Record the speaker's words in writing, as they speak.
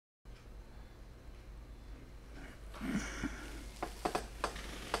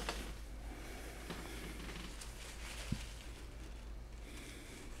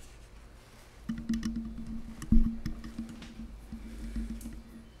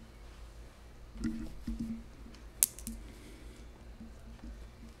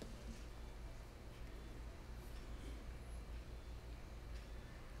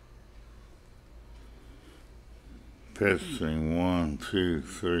Testing 1, 2,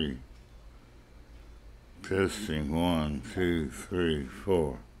 3. Testing 1, 2, 3,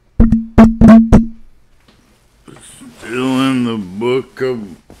 4. Still in the book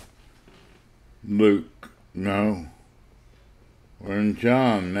of Luke. No. We're in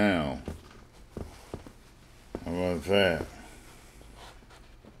John now. How about that?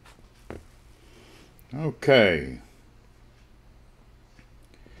 Okay.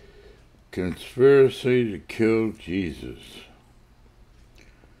 Conspiracy to kill Jesus.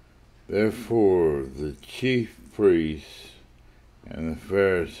 Therefore, the chief priests and the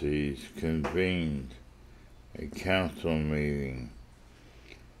Pharisees convened a council meeting,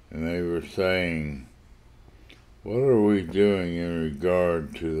 and they were saying, "What are we doing in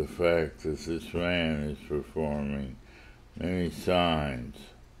regard to the fact that this man is performing many signs?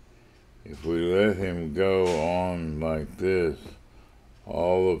 If we let him go on like this,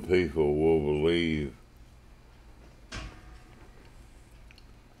 all the people will believe."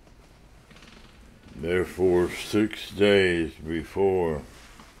 Therefore, 6 days before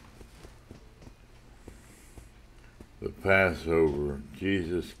the Passover,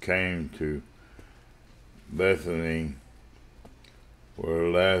 Jesus came to Bethany, where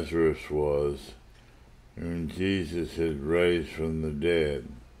Lazarus was, whom Jesus had raised from the dead.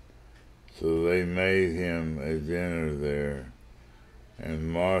 So they made him a dinner there,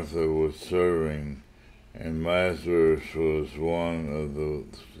 and Martha was serving, and Lazarus was one of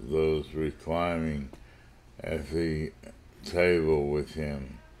those reclining at the table with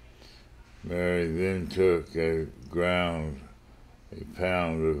him. Mary then took a pound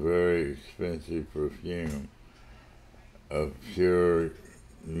of very expensive perfume of pure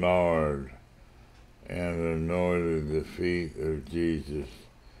nard, and anointed the feet of Jesus,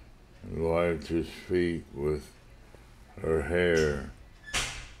 and wiped his feet with her hair,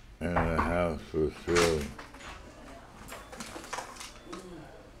 and the house was filled.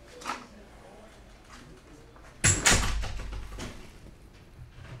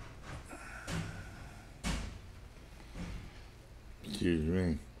 Excuse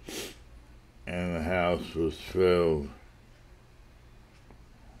me. And the house was filled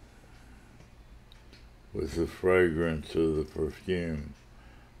with the fragrance of the perfume.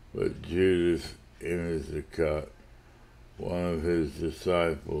 But Judas Iscariot, one of his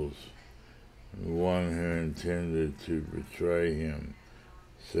disciples, the one who intended to betray him,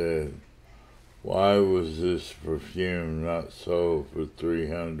 said, "Why was this perfume not sold for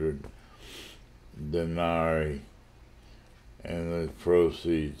 300 denarii, and the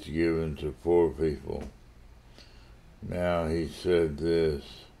proceeds given to poor people?" Now he said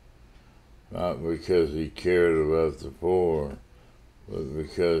this, not because he cared about the poor, but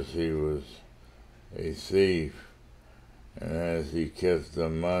because he was a thief, and as he kept the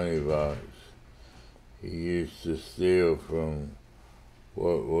money box, he used to steal from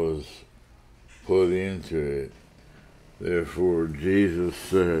what was put into it. Therefore Jesus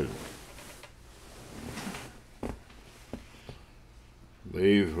said,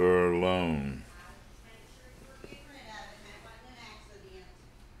 "Leave her alone,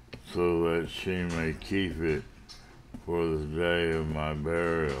 so that she may keep it for the day of my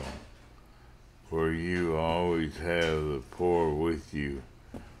burial. For you always have the poor with you,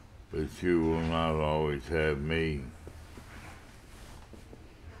 but you will not always have me."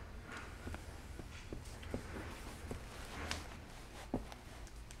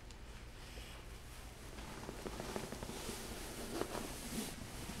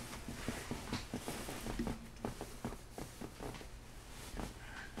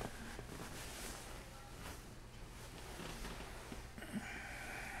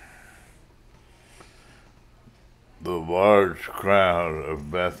 The large crowd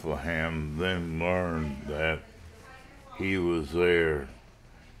of Bethlehem then learned that he was there,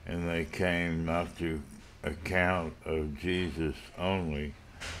 and they came not to account of Jesus only,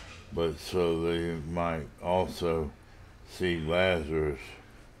 but so they might also see Lazarus,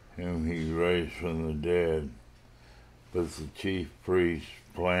 whom he raised from the dead. But the chief priests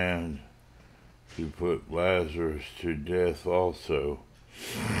planned to put Lazarus to death also,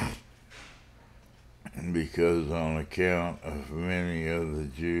 because on account of many of the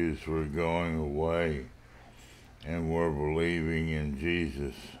Jews were going away and were believing in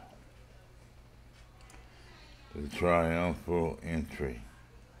Jesus. The triumphal entry.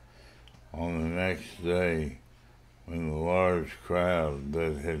 On the next day, when the large crowd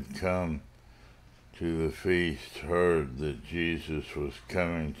that had come to the feast heard that Jesus was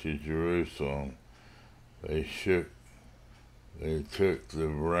coming to Jerusalem, they took the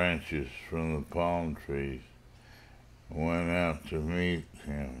branches from the palm trees and went out to meet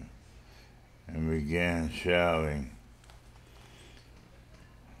him, and began shouting,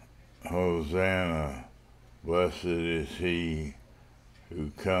 Hosanna, blessed is he who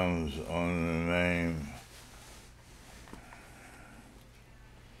comes on the name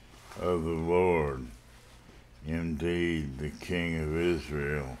of the Lord, indeed the King of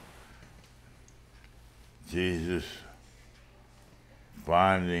Israel. Jesus,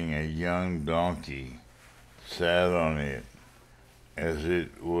 finding a young donkey, sat on it, as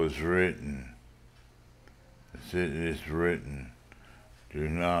it was written, as it is written, do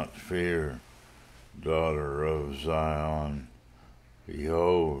not fear, daughter of Zion.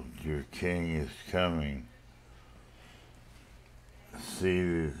 Behold, your king is coming,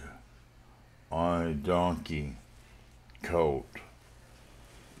 seated on a donkey colt.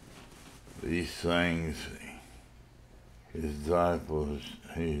 These things his disciples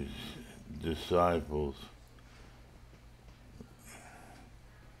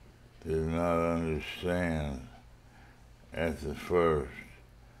did not understand at the first,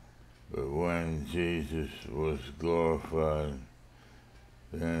 but when Jesus was glorified,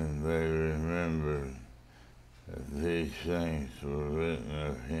 then they remembered that these things were written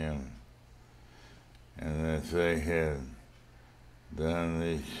of him, and that they had done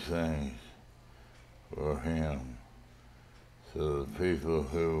these things for him. So the people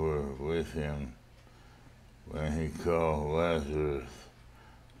who were with him when he called Lazarus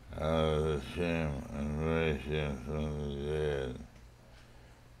out of the tomb and raised him from the dead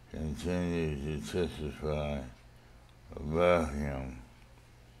continued to testify about him.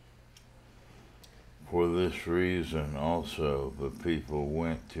 For this reason also the people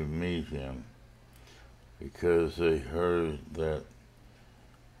went to meet him, because they heard that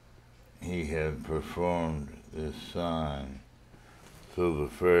he had performed this sign. So the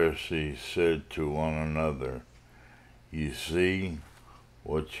Pharisees said to one another, you see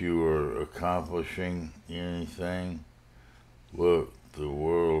what you are accomplishing, anything? Look, the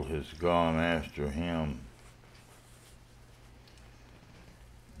world has gone after him.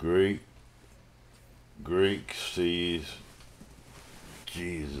 Greek sees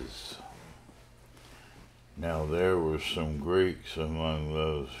Jesus. Now there were some Greeks among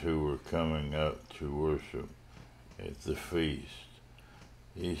those who were coming up to worship at the feast.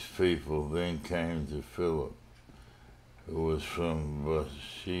 These people then came to Philip, who was from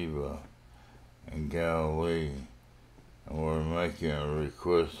Bethsaida in Galilee, and were making a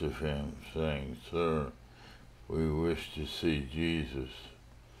request of him, saying, Sir, we wish to see Jesus.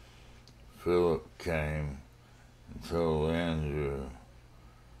 Philip came and told Andrew.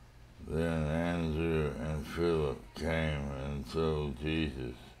 Then Andrew and Philip came and told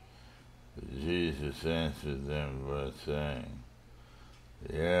Jesus. But Jesus answered them by saying,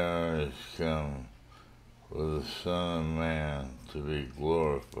 the hour has come for the Son of Man to be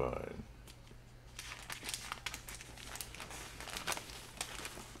glorified.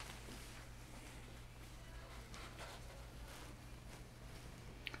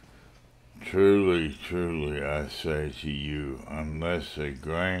 Truly, truly, I say to you, unless a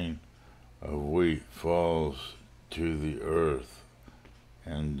grain of wheat falls to the earth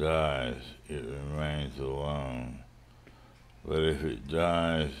and dies, it remains alone. But if it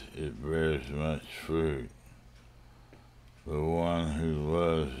dies, it bears much fruit. The one who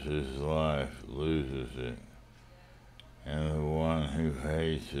loves his life loses it, and the one who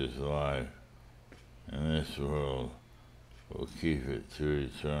hates his life in this world will keep it to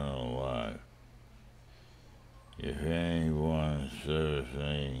eternal life. If anyone serves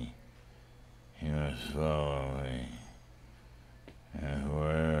me, he must follow me, and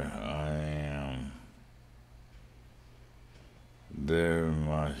where I am, there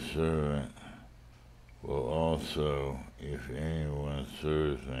my servant will also. If anyone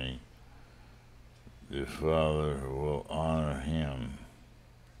serves me, the Father will honor him.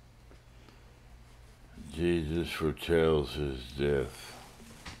 Jesus foretells his death.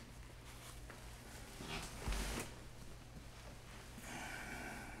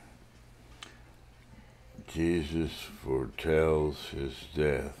 Jesus foretells his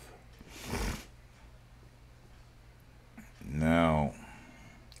death. Now,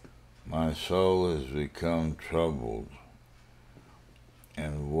 my soul has become troubled,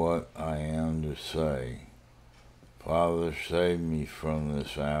 and what I am to say, Father, save me from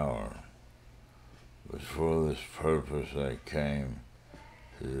this hour. But for this purpose I came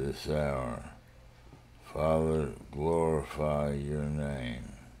to this hour. Father, glorify your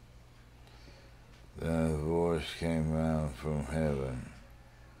name. Then a voice came down from heaven.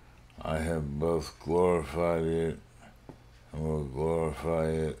 I have both glorified it and will glorify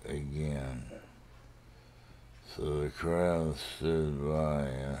it again. So the crowd stood by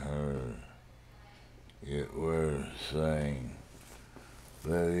and heard it were saying,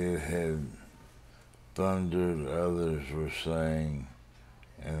 that it had thundered, others were saying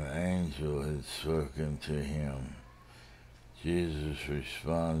an angel had spoken to him. Jesus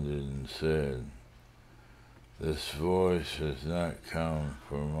responded and said, "This voice has not come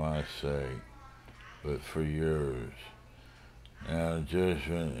for my sake, but for yours. Now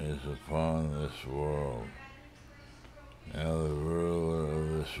judgment is upon this world. Now the ruler of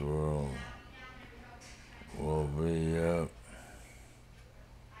this world will be up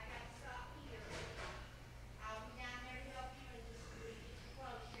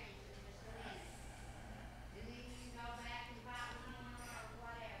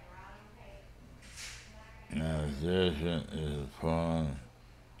Now judgment is upon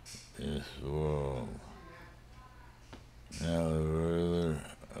this world. Now the ruler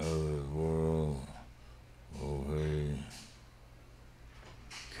of the world will be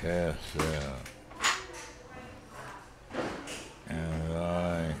cast out.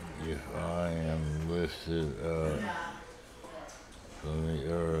 And if I am lifted up from the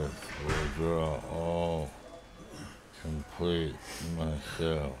earth, will draw all complete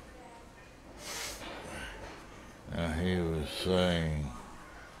myself." Now he was saying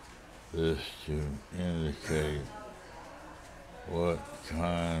this to indicate what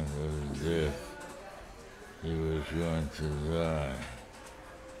kind of death he was going to die.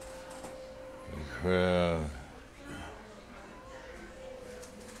 The crowd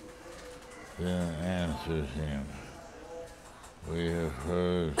then answered him, "We have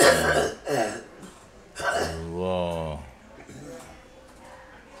heard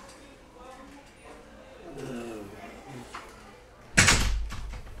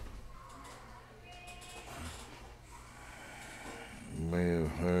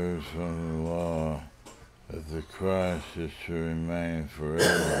from the law that the Christ is to remain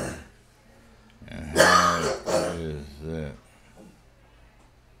forever, and how is that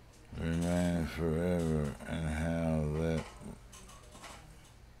remain forever, and how that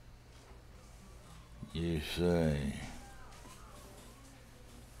you say,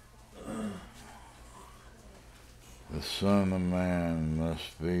 the Son of Man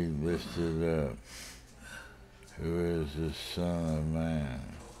must be lifted up. Who is the Son of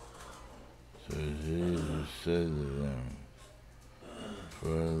Man?" So Jesus said to them, "For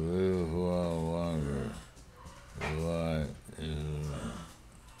a little while longer, the light is made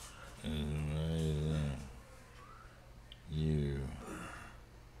in you.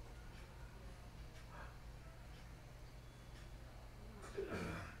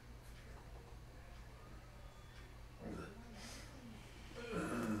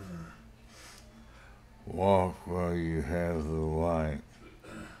 Walk while you have the light,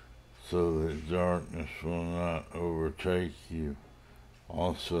 so that darkness will not overtake you.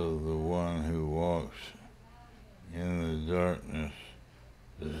 Also, the one who walks in the darkness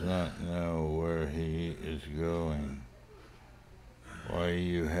does not know where he is going. While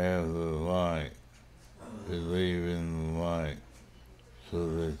you have the light, believe in the light,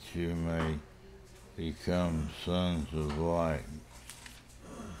 so that you may become sons of light."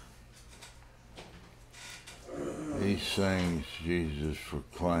 These things Jesus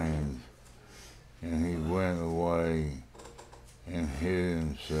proclaimed, and he went away and hid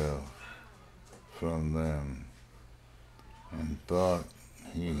himself from them, and thought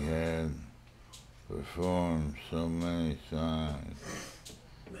he had performed so many signs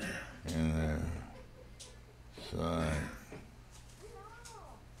in their sight.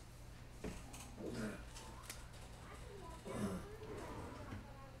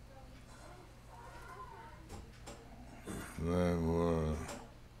 That was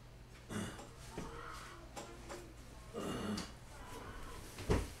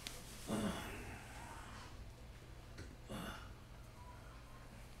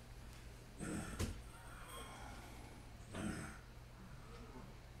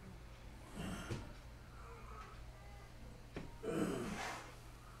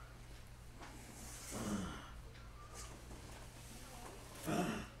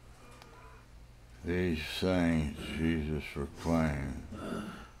these things Jesus proclaimed,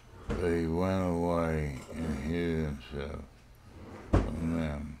 but he went away and hid himself from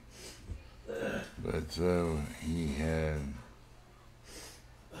them. But though he had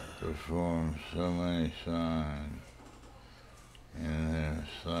performed so many signs in their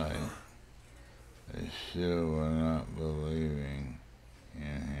sight, they still were not believing in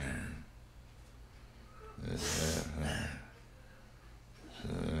him. This happened so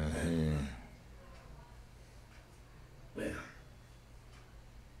that he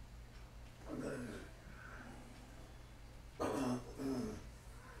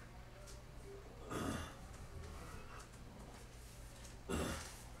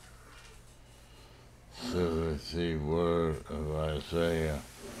at the word of Isaiah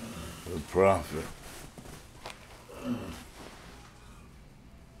the prophet,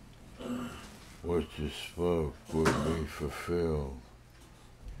 which is spoke would be fulfilled.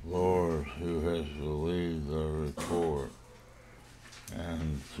 Lord, who has believed our report,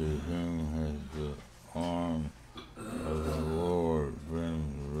 and to whom has the arm of the Lord been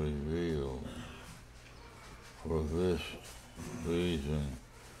revealed? For this reason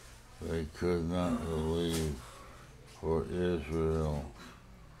they could not believe, for Israel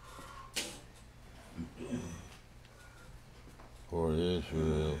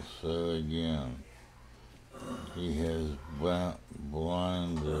said again, He has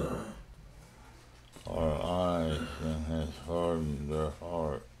blinded our eyes and has hardened their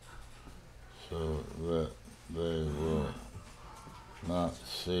heart, so that they will not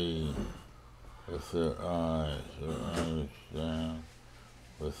see with their eyes or understand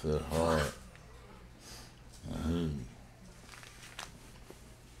with their heart,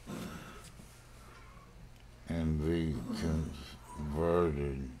 and be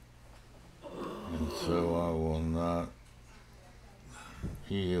converted, and so I will not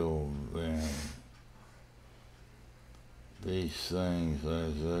heal them. These things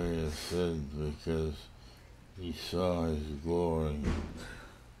Isaiah said because he saw his glory,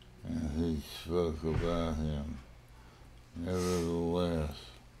 and he spoke about him. Nevertheless,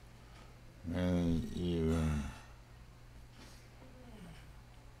 many even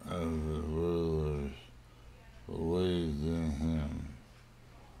of the rulers believed in him,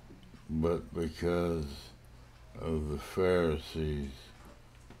 but because of the Pharisees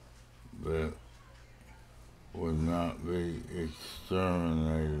that would not be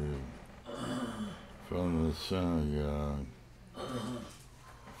exterminated from the synagogue,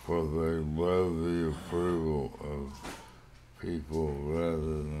 for they love the approval of people rather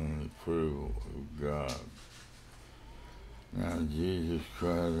than the approval of God. Now Jesus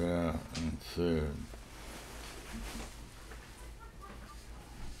cried out and said,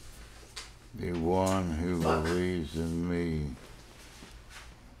 The one who believes in me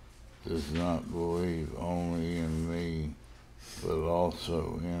does not believe only in me, but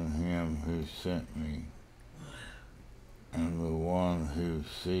also in him who sent me. And the one who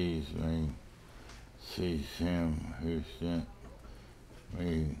sees me sees him who sent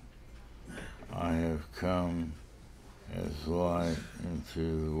me. I have come as light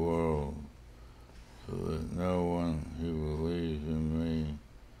into the world, so that no one who believes in me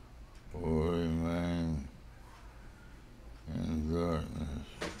will remain in darkness.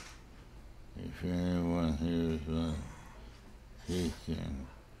 If anyone hears my teaching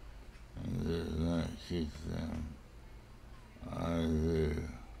and does not keep them, I do.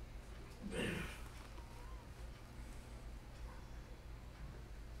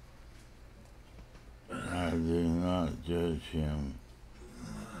 I do not judge him,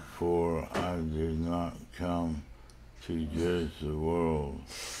 for I did not come to judge the world,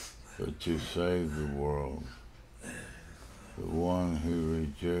 but to save the world. The one who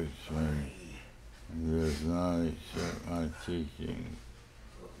rejects me and does not accept my teaching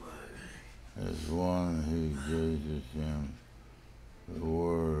as one who judges him. The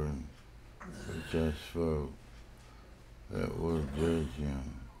word which I spoke that will judge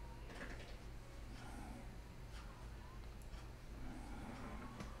him.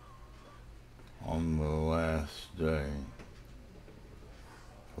 On the last day,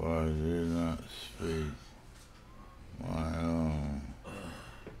 for I did not speak my own,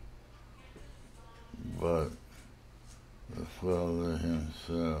 but the Father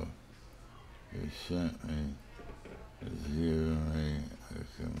himself who sent me has given me a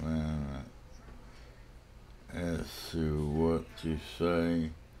commandment as to what to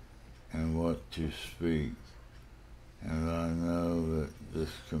say and what to speak. And I know that this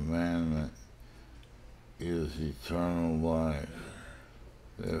commandment is eternal life.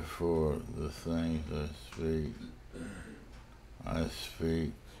 Therefore, the things I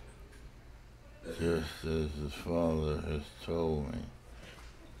speak just as the Father has told me.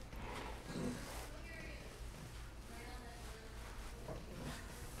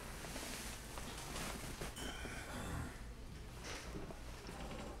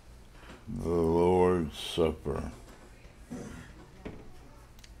 The Lord's Supper.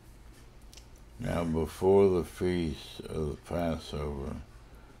 Now before the feast of the Passover,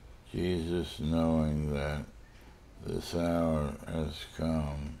 Jesus, knowing that this hour has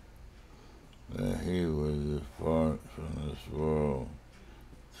come, that he would depart from this world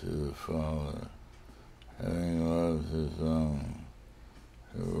to the Father, having loved his own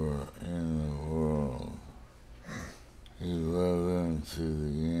who were in the world, he loved them to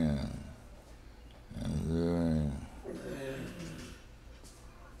the end, and doing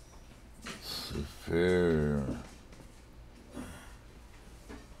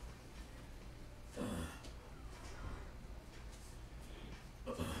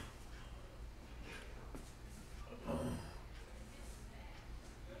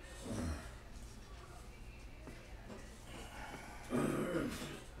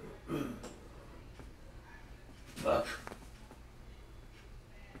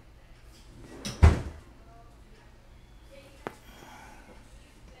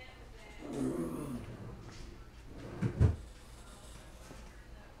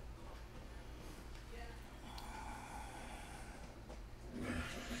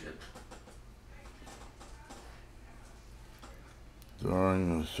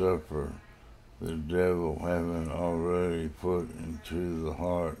During the supper, the devil having already put into the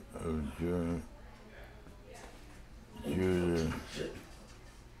heart of Judas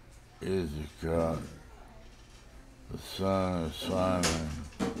Iscariot, the son of Simon,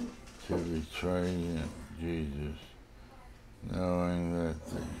 to betray Jesus, knowing that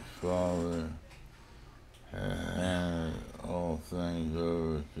the Father had handed all things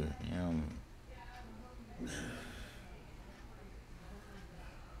over to him.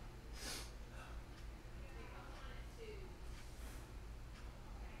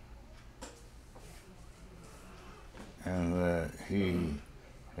 And that he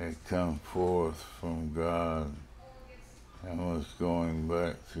had come forth from God and was going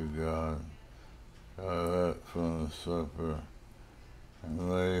back to God, got up from the supper and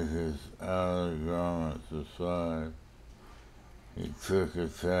laid his outer garments aside. He took a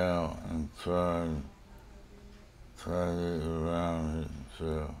towel and tied it around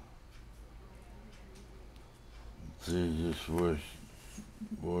himself. Jesus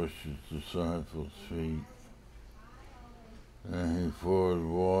washed his disciples' feet. Then he poured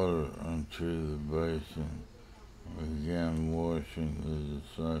water onto the basin and began washing the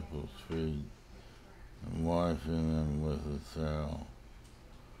disciples' feet and wiping them with a towel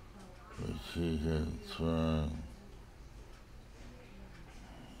which he had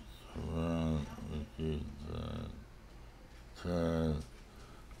tied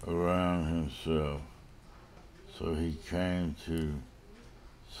around himself. So he came to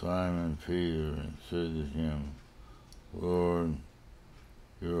Simon Peter and said to him, Lord,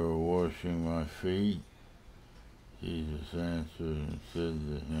 you are washing my feet? Jesus answered and said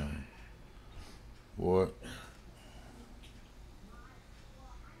to him, What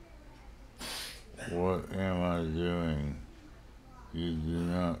am I doing? You do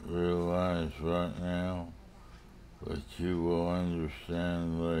not realize right now, but you will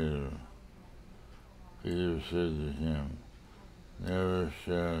understand later. Peter said to him, Never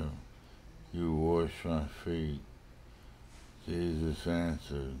shall you wash my feet. Jesus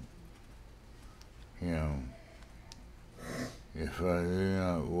answered him, If I do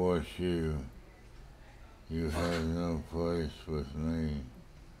not wash you, you have no place with me.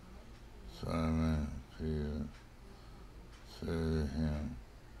 Simon Peter said to him,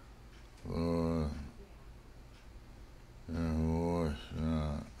 Lord, then wash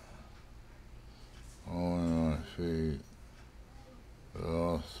not only my feet, but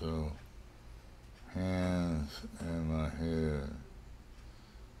also hands and my head.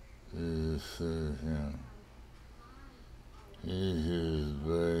 Jesus said to him, He who is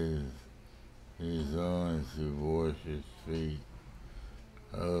bathed needs only to wash his feet,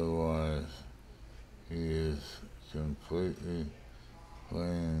 otherwise he is completely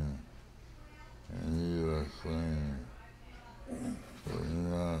clean, and you are clean, but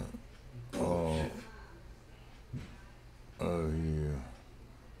not all of you.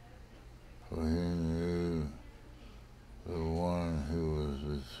 For he knew the one who was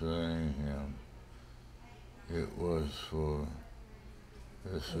betraying him. It was for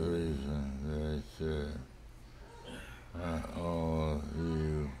this reason that he said, Not all of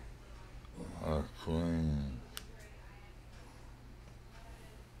you are clean.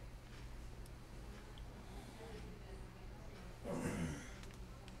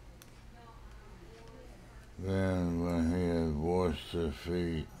 Then when he had washed their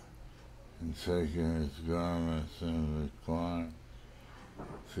feet and taken his garments and reclined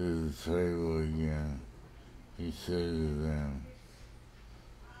to the table again, he said to them,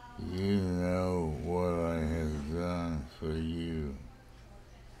 You know what I have done for you.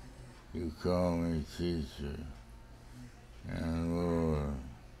 You call me teacher and Lord,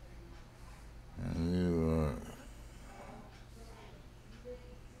 and you are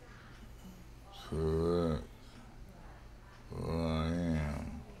correct, for I am.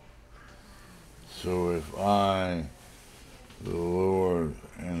 So if I, the Lord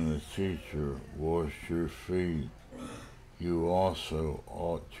and the teacher, wash your feet, you also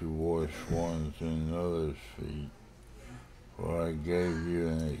ought to wash one another's feet. For I gave you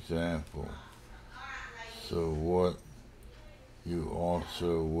an example, so what you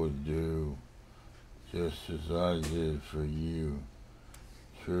also would do, just as I did for you.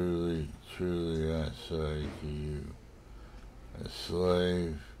 Truly, truly I say to you, a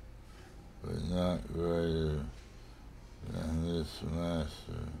slave, but not greater than this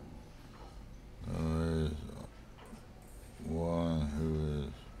master, nor is one who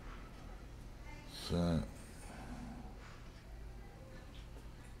is sent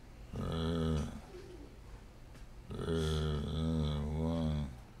greater than the one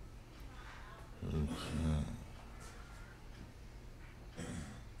who sent.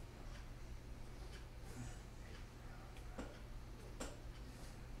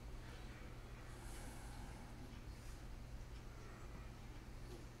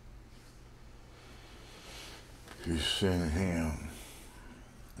 who sent him.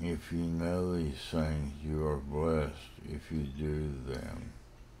 If you know these things, you are blessed if you do them.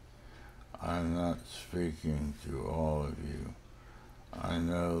 I'm not speaking to all of you. I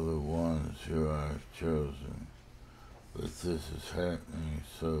know the ones who I have chosen, but this is happening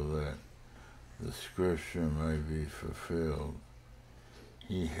so that the scripture may be fulfilled.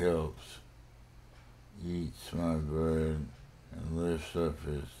 He helps, eats my bread, and lifts up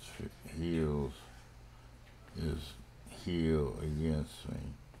his heel against me.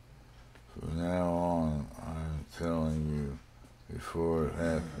 From now on, I am telling you before it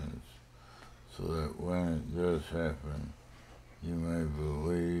happens, so that when it does happen, you may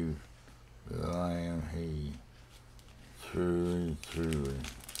believe that I am He. Truly, truly.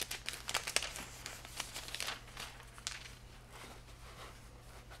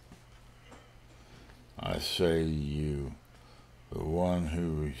 I say to you, the one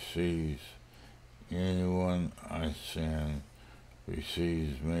who receives anyone I send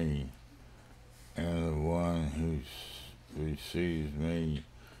receives me, and the one who receives me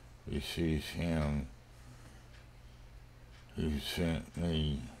receives him who sent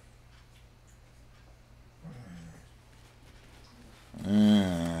me.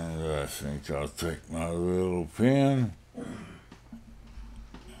 And I think I'll take my little pen.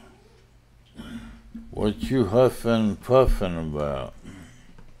 What you huffing and puffing about?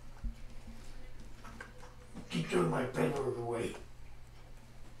 Keep throwing my paperwork away.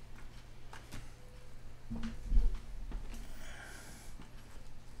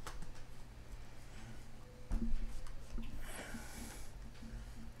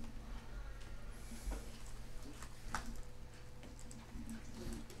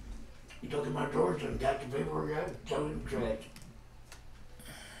 You took in my drawers and got the paperwork out and throw it in the trash.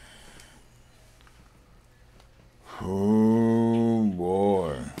 Oh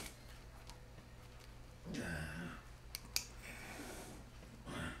boy.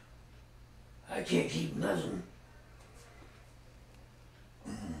 I can't keep nothing.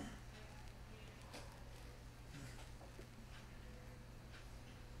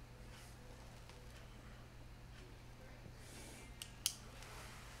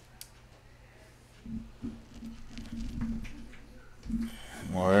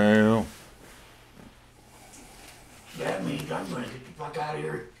 Well, That means I'm gonna get the fuck out of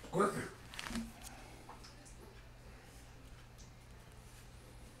here quicker.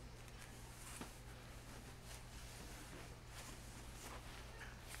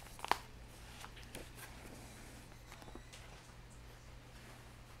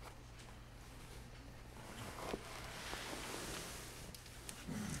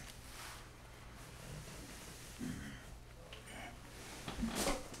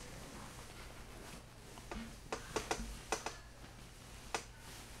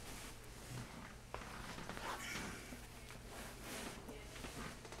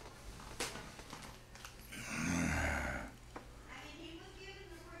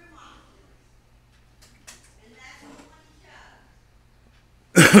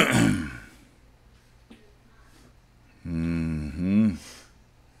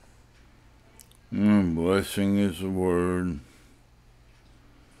 blessing is the word.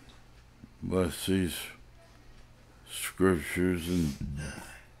 Bless these scriptures in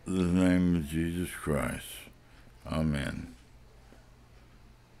the name of Jesus Christ. Amen.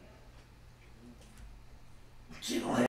 She don't have